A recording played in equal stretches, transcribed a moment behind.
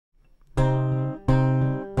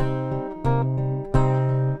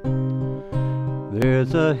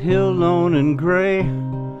There's a hill lone and gray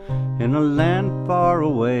in a land far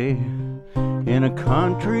away, in a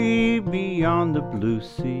country beyond the blue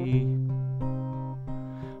sea,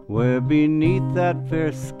 where beneath that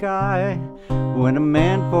fair sky went a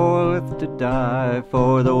man forth to die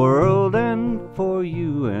for the world and for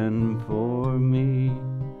you and for me.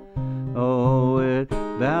 Oh, it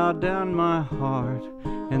bowed down my heart,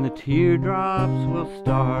 and the teardrops will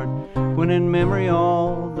start when in memory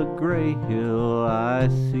all the gray hill I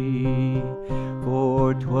see.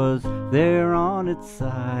 For 'twas there on its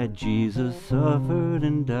side Jesus suffered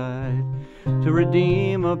and died to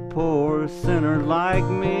redeem a poor sinner like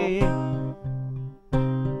me.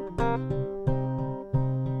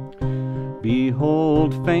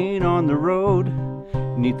 Behold, faint on the road,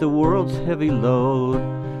 'neath the world's heavy load,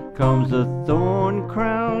 comes a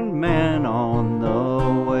thorn-crowned man on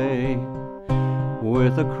the way.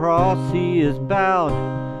 With a cross he is bowed,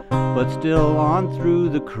 but still on through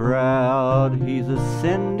the crowd he's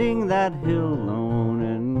ascending that hill lone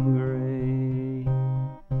and gray.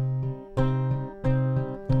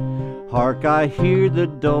 Hark, I hear the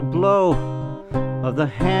dull blow of the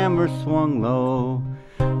hammer swung low.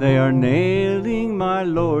 They are nailing my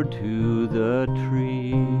Lord to the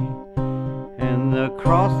tree, and the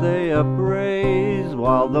cross they upraise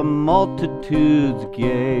while the multitudes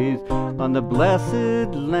gaze on the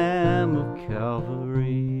blessed Lamb of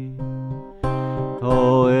Calvary.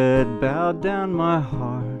 Oh, it bowed down my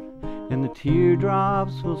heart, and the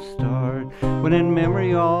teardrops will start when in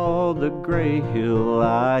memory all the gray hill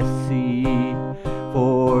I see.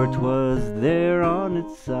 For 'twas there on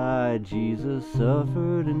its side Jesus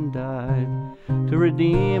suffered and died to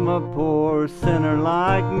redeem a poor sinner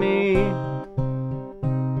like me.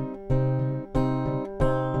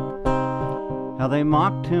 How they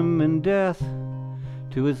mocked him in death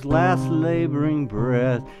to his last laboring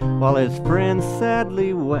breath, while his friends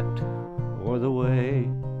sadly wept o'er the way.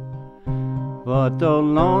 But though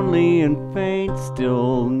lonely and faint,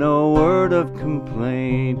 still no word of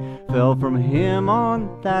complaint fell from him on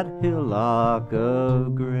that hillock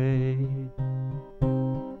of gray.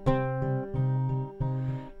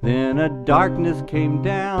 Then a darkness came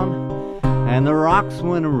down, and the rocks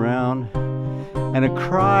went around, and a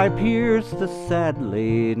cry pierced the sad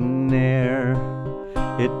laden air.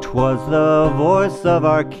 'Twas the voice of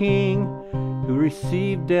our King, who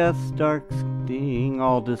received death's dark sting,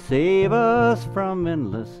 all to save us from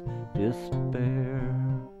endless despair.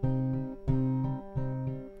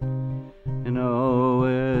 And oh,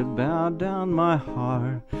 it bowed down my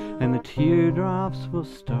heart, and the teardrops will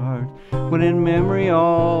start when in memory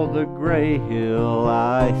all the gray hill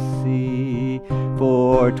I see.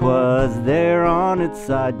 For 'twas there on its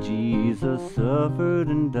side Jesus suffered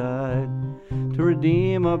and died to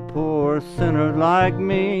redeem a poor sinner like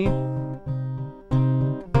me.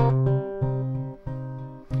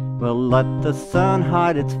 Well, let the sun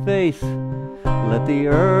hide its face, let the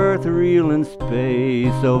earth reel in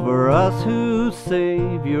space over us whose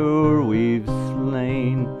Savior we've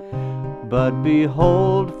slain. But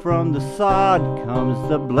behold, from the sod comes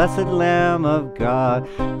the blessed Lamb of God,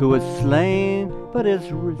 who was slain but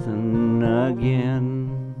is risen again.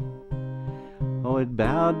 Oh, it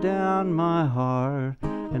bowed down my heart,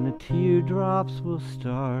 and the teardrops will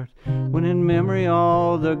start when in memory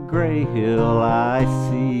all the gray hill I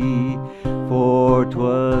see. For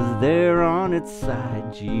 'twas there on its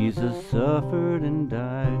side Jesus suffered and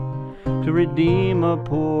died to redeem a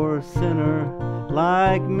poor sinner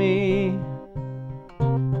like me.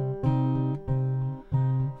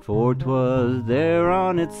 For 'twas there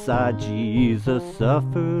on its side Jesus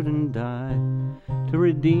suffered and died to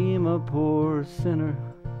redeem a poor sinner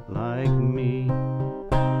like me.